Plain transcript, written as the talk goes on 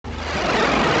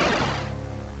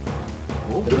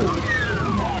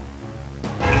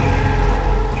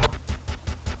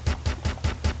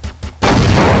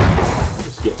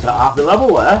Just get to half the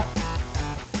level there.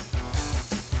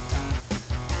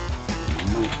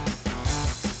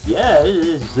 Yeah, it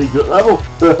is a secret level.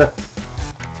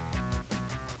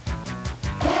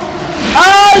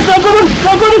 Ah, it's not good!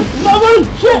 Not good! Not good!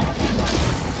 Shit!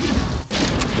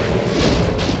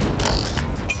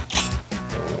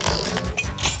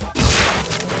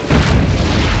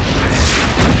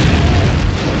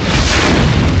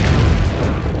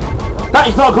 That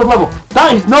is not a good level!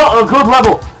 That is not a good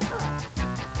level!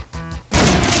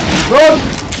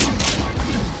 Run!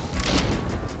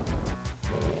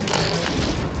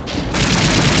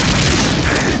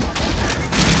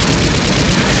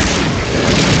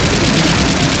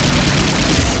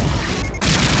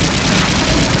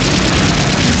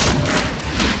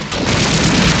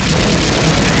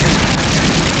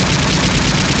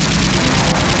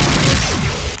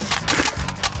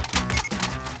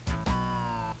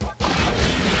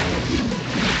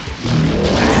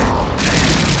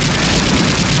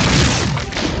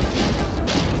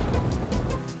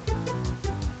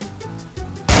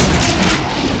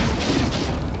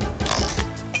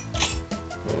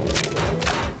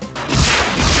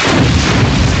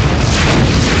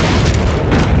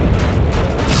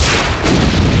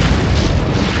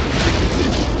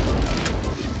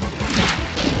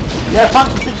 Yeah,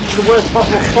 Phantom 6 is the worst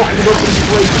possible fucking gun in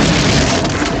the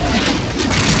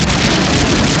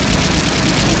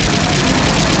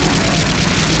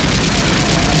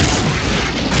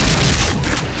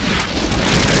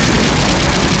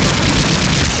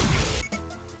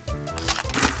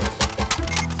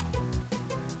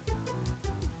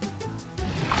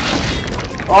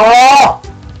Oh!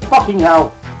 Fucking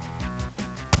hell!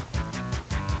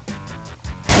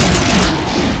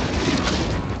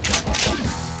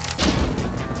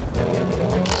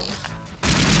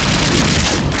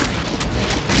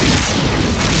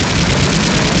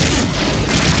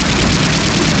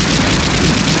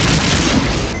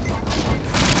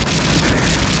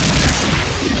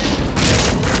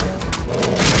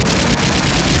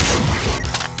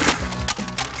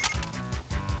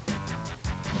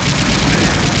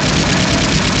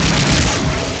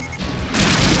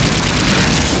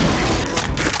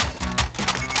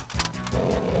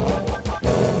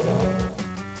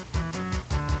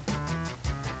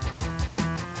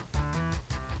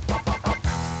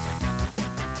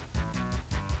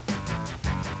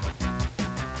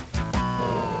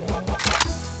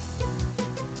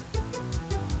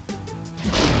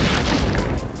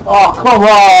 Oh, come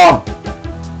on!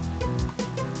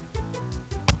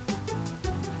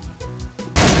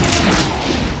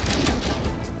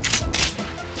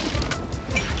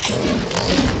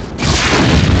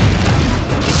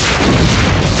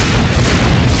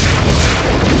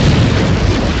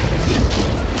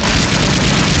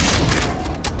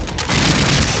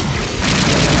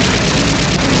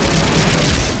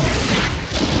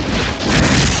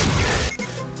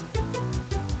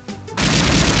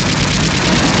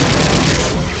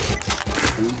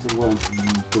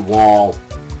 Use the wall.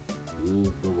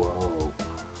 Use the wall.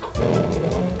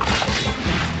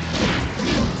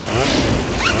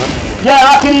 Yeah,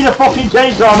 I can eat a fucking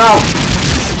chainsaw now.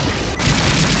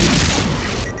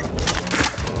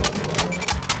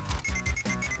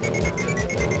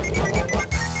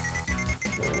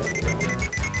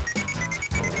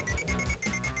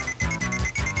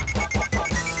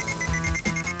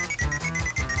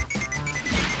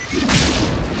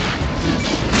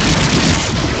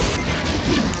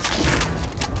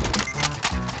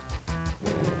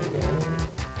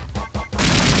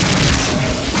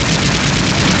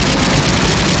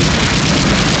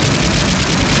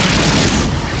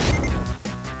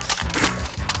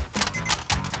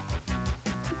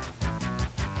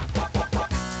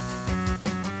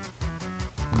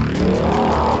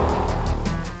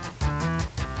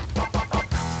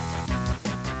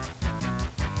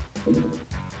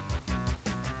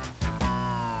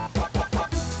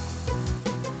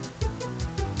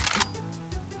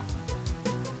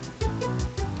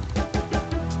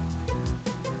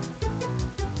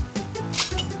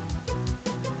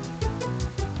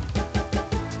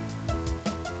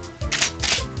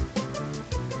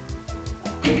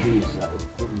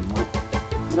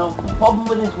 You know, the problem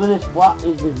with this black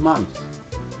is this mouse.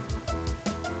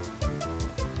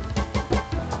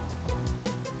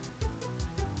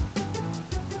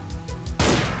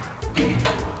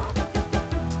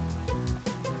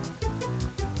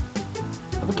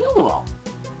 Have I killed them all?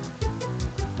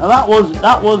 Now that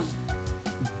was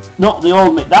not the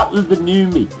old me, that was the new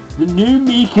me. The new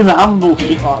me can handle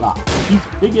shit like that. He's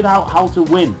figured out how to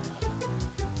win.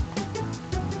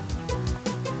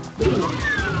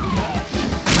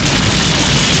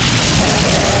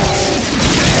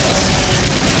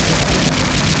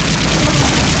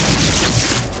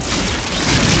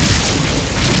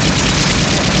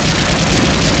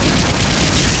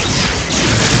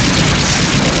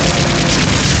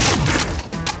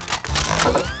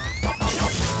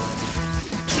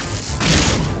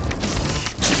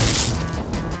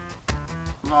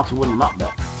 know how to win the map bit.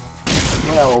 The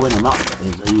way I will win the map bit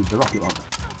is I use the rocket launcher.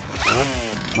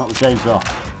 Not the chainsaw.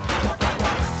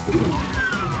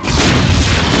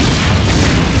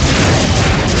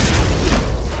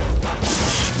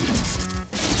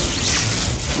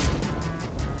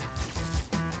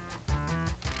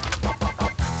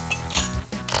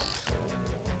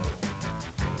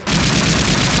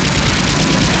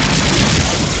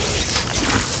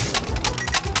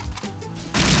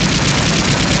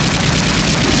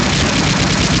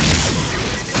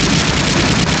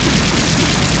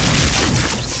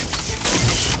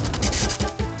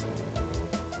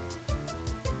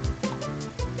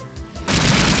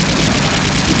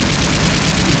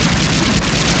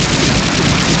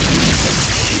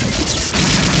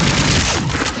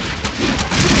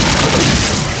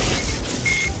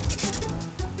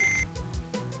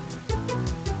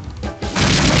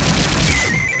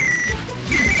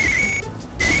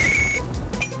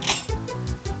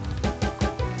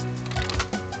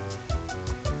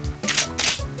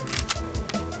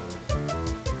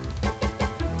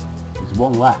 There's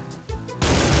one left.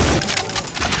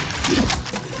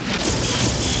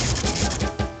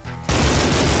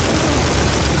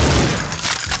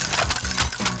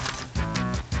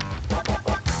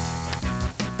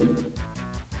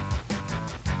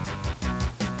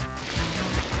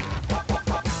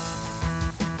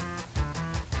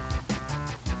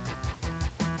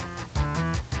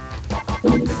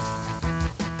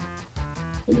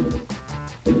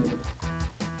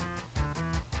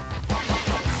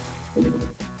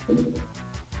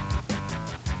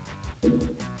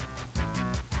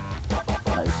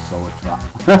 That is so a trap.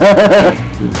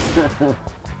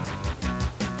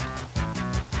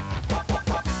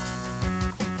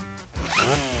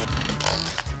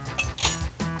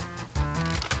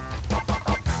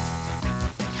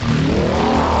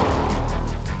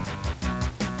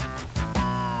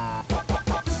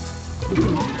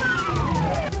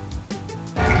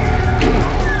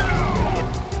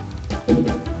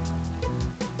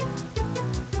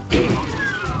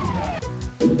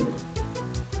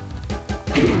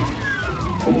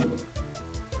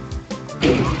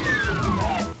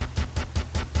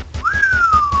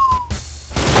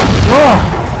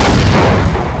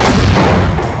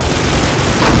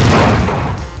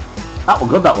 That was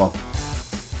good, that one.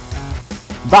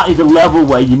 That is a level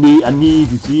where I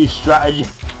needed to use strategy.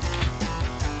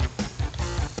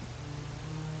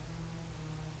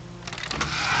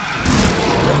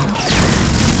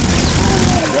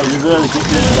 Yeah, you really kicked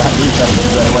into that detail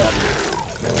straight away, haven't you?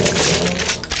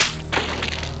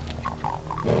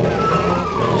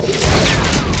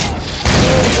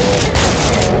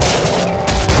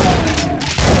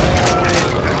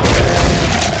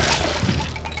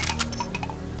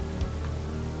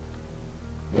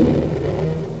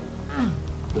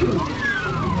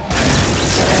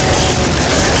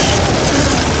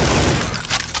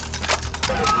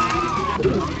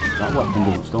 That weapon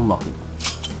doesn't still knock it.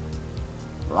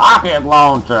 Rocket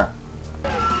launcher!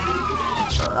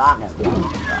 Rocket launcher.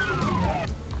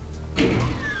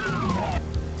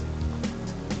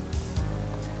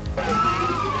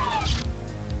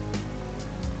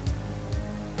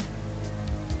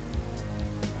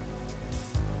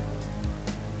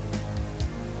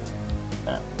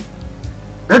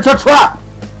 It's a trap!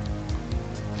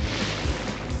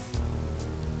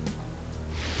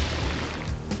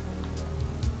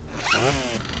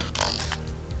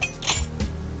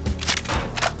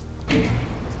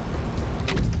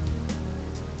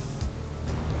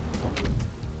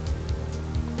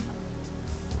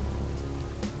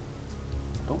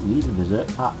 Don't need a dessert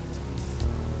pack.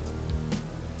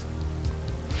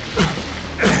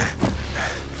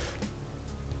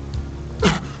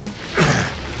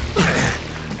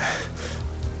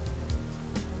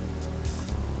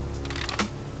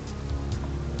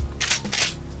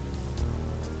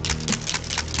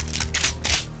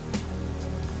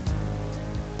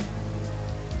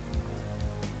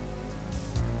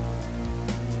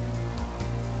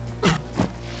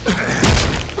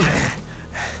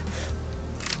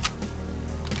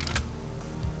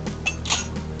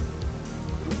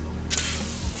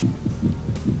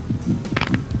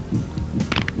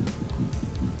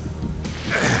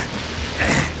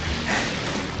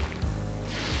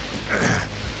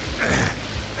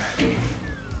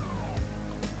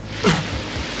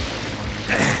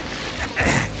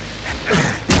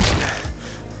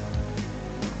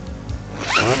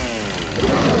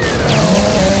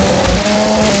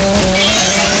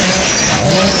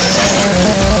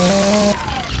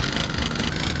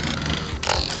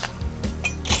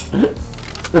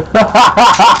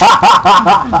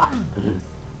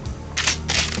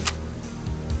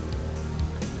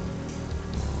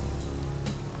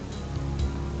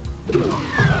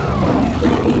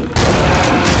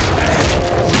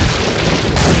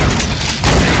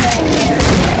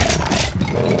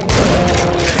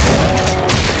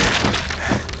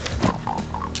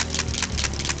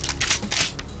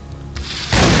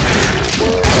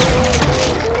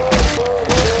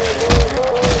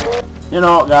 You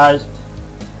know what, guys?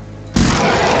 I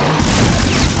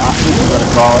think we're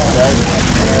gonna call it a day.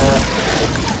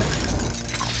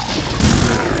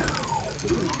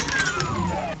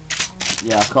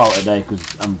 Yeah, I'll call it a day because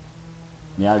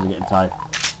my eyes are getting tired.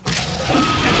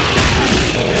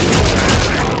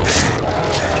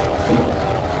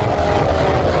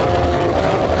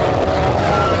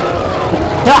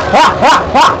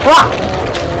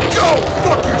 Go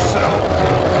fuck yourself!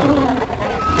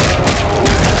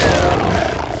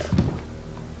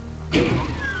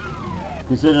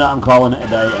 Considering that I'm calling it a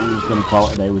day, I'm just going to call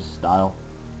it a day with style.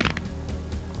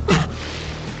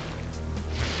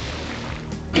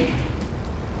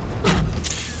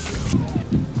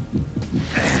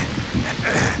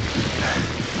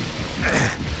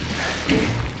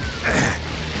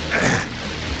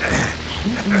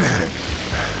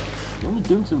 You're only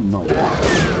doing some noise.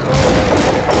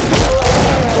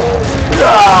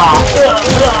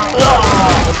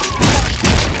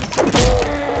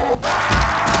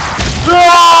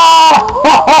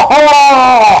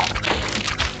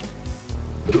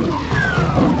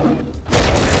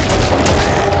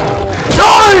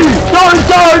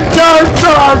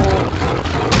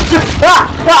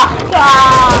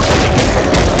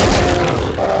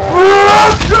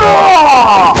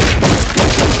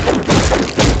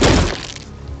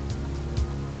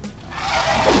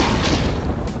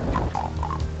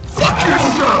 Fuck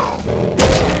yourself!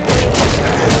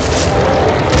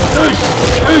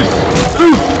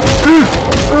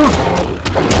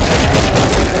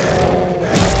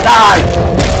 Die!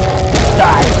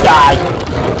 Die! Die!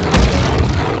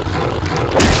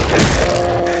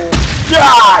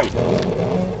 Die!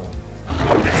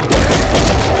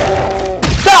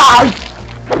 Die!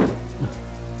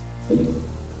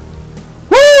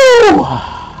 Woo!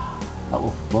 That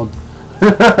was fun.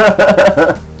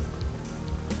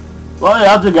 Well, you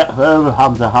had to get further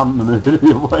hand to hand than the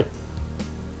other way.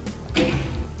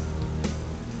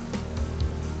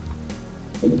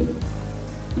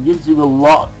 It gives you a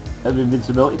lot of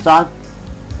invincibility time.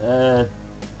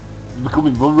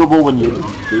 Becoming vulnerable when you're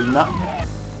doing that.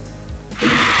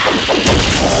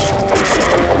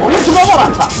 Oh, you forgot what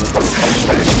that's happening.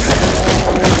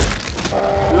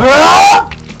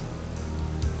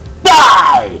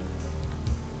 Die!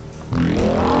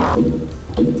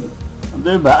 I'm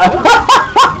doing better.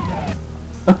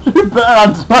 I'm doing better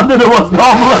handstand than it was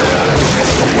normally.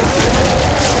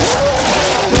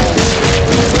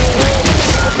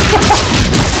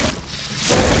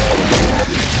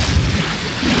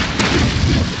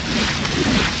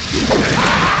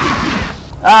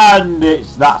 And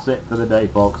that's it for the day,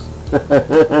 folks.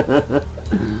 That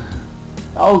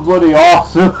was bloody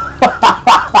awesome.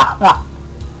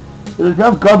 If you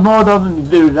have God mode on and you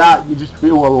do that, you just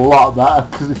feel a lot better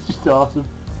because it's just awesome.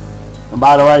 And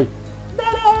by the way,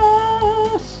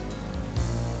 Dennis!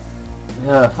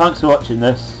 Yeah, thanks for watching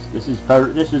this. This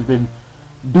has been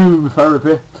Doom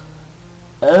Therapy.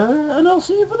 And I'll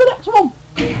see you for the next one.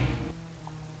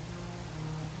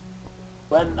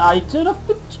 When I turn off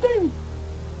the stream.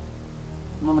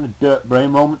 I'm having a dirt brain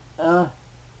moment. Give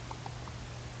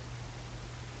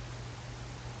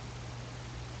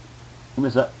me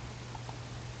a sec.